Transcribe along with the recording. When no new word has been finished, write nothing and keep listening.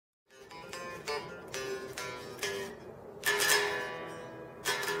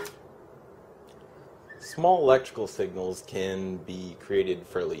Small electrical signals can be created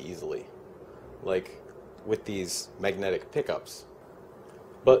fairly easily, like with these magnetic pickups.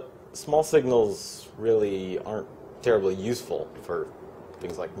 But small signals really aren't terribly useful for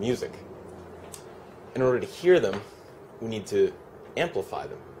things like music. In order to hear them, we need to amplify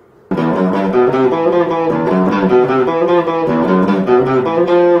them.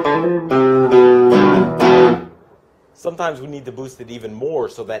 Sometimes we need to boost it even more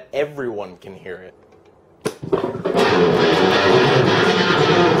so that everyone can hear it.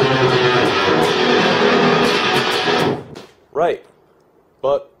 Right,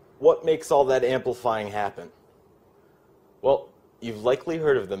 but what makes all that amplifying happen? Well, you've likely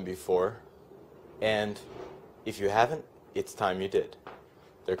heard of them before, and if you haven't, it's time you did.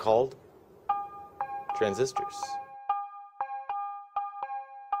 They're called transistors.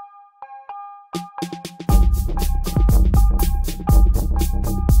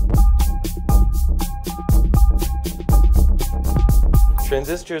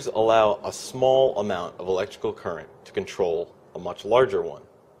 Transistors allow a small amount of electrical current to control a much larger one.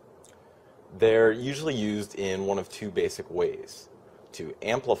 They're usually used in one of two basic ways: to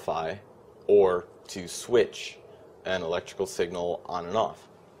amplify or to switch an electrical signal on and off.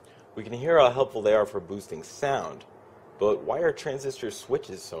 We can hear how helpful they are for boosting sound, but why are transistor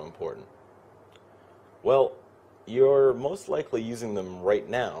switches so important? Well, you're most likely using them right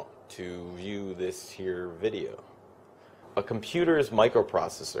now to view this here video. A computer's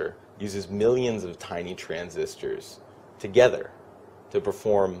microprocessor uses millions of tiny transistors together to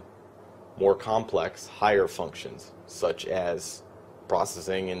perform more complex, higher functions, such as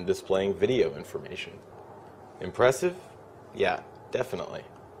processing and displaying video information. Impressive? Yeah, definitely.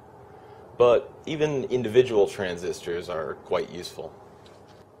 But even individual transistors are quite useful.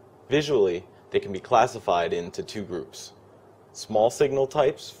 Visually, they can be classified into two groups: small signal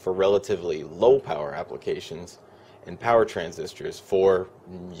types for relatively low power applications, and power transistors for,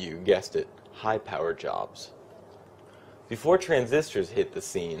 you guessed it, high power jobs. Before transistors hit the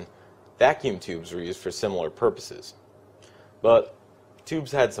scene, vacuum tubes were used for similar purposes. But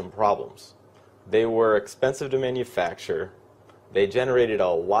tubes had some problems. They were expensive to manufacture, they generated a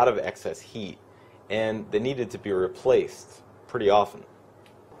lot of excess heat, and they needed to be replaced pretty often.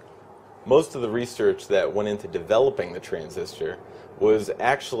 Most of the research that went into developing the transistor was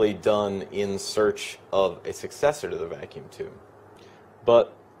actually done in search of a successor to the vacuum tube.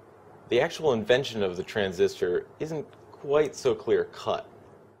 But the actual invention of the transistor isn't quite so clear-cut.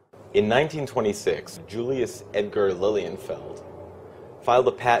 In 1926, Julius Edgar Lilienfeld filed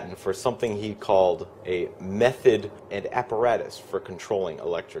a patent for something he called a method and apparatus for controlling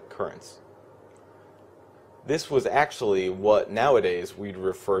electric currents. This was actually what nowadays we'd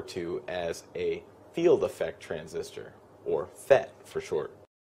refer to as a field effect transistor, or FET for short.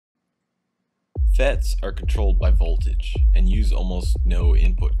 FETs are controlled by voltage and use almost no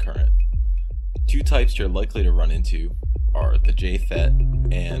input current. Two types you're likely to run into are the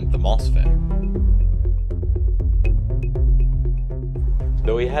JFET and the MOSFET.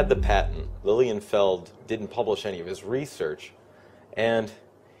 Though he had the patent, Lilienfeld didn't publish any of his research, and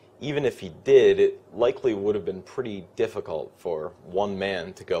even if he did, it likely would have been pretty difficult for one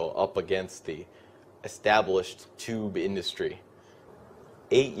man to go up against the established tube industry.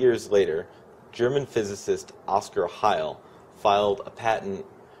 8 years later, German physicist Oscar Heil filed a patent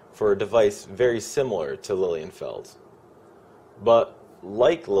for a device very similar to Lilienfeld's. But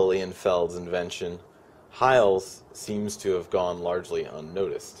like Lilienfeld's invention, Heil's seems to have gone largely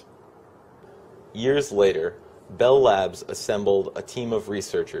unnoticed. Years later, Bell Labs assembled a team of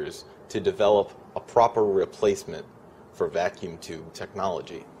researchers to develop a proper replacement for vacuum tube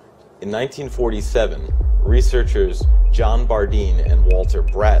technology. In 1947, researchers John Bardeen and Walter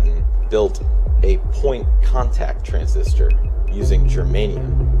Brattain built a point contact transistor using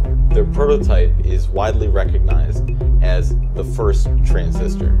germanium. Their prototype is widely recognized as the first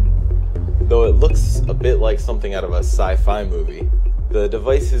transistor. Though it looks a bit like something out of a sci-fi movie, the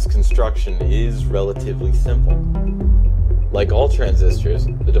device's construction is relatively simple. Like all transistors,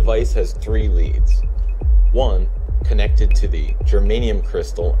 the device has 3 leads. One connected to the germanium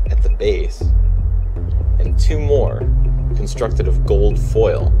crystal at the base, and 2 more constructed of gold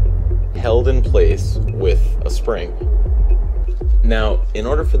foil, held in place with a spring. Now, in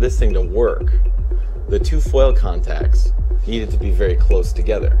order for this thing to work, the 2 foil contacts needed to be very close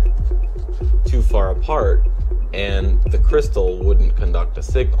together. Too far apart, and the crystal wouldn't conduct a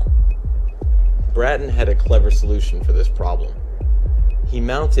signal. Brattain had a clever solution for this problem. He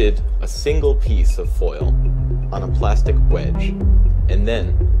mounted a single piece of foil on a plastic wedge, and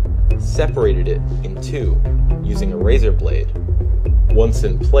then separated it in 2 using a razor blade, Once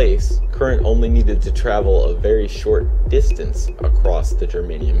in place, current only needed to travel a very short distance across the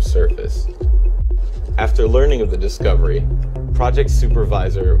germanium surface. After learning of the discovery, project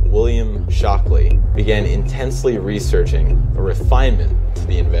supervisor William Shockley began intensely researching a refinement to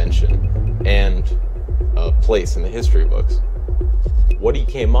the invention and a place in the history books. What he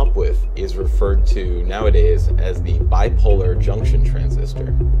came up with is referred to nowadays as the bipolar junction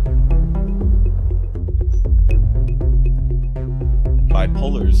transistor.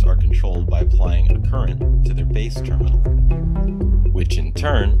 Bipolars are controlled by applying a current to their base terminal, which in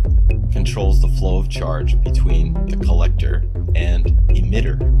turn controls the flow of charge between the collector and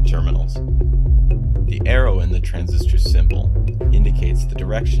emitter terminals. The arrow in the transistor symbol indicates the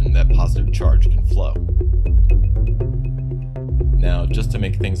direction that positive charge can flow. Now, just to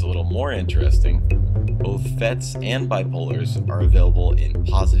make things a little more interesting, both FETs and bipolars are available in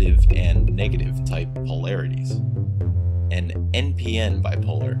positive and negative type polarities. An NPN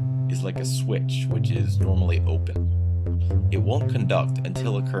bipolar is like a switch, which is normally open. It won't conduct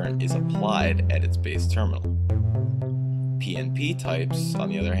until a current is applied at its base terminal. PNP types, on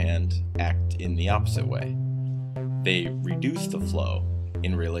the other hand, act in the opposite way. They reduce the flow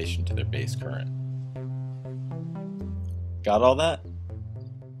in relation to their base current. Got all that?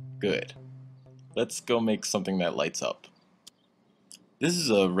 Good. Let's go make something that lights up. This is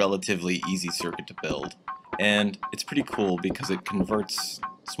a relatively easy circuit to build, and it's pretty cool because it converts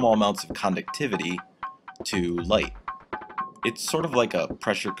small amounts of conductivity to light. It's sort of like a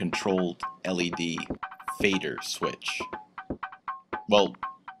pressure-controlled LED fader switch. Well,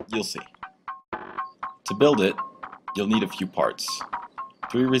 you'll see. To build it, you'll need a few parts.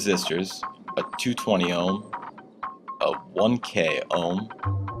 3 resistors, a 220 ohm, a 1K ohm,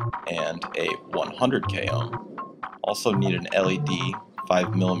 and a 100K ohm. Also need an LED,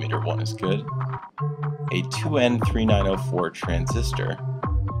 5mm one is good, a 2N3904 transistor,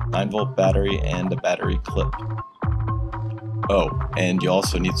 9-volt battery, and a battery clip. Oh, and you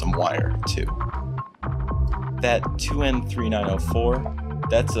also need some wire, too. That 2N3904,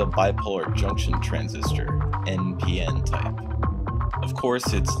 that's a bipolar junction transistor, NPN type. Of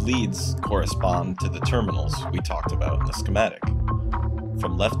course, its leads correspond to the terminals we talked about in the schematic.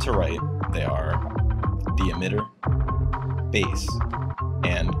 From left to right, they are the emitter, base,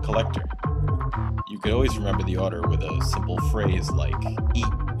 and collector. You could always remember the order with a simple phrase like, "Eat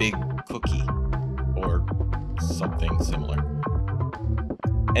big cookie," or something similar.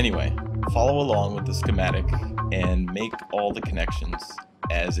 Anyway, follow along with the schematic and make all the connections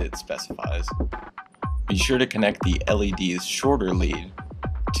as it specifies. Be sure to connect the LED's shorter lead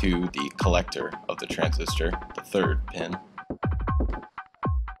to the collector of the transistor, the 3rd pin.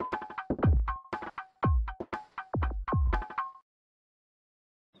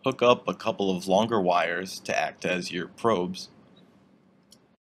 Hook up a couple of longer wires to act as your probes.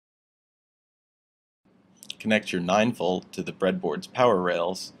 Connect your 9-volt to the breadboard's power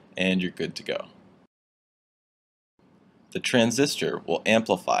rails, and you're good to go. The transistor will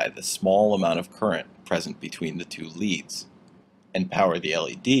amplify the small amount of current present between the 2 leads, and power the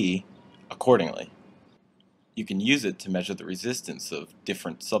LED accordingly. You can use it to measure the resistance of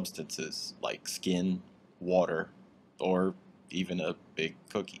different substances like skin, water, or even a big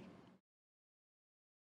cookie.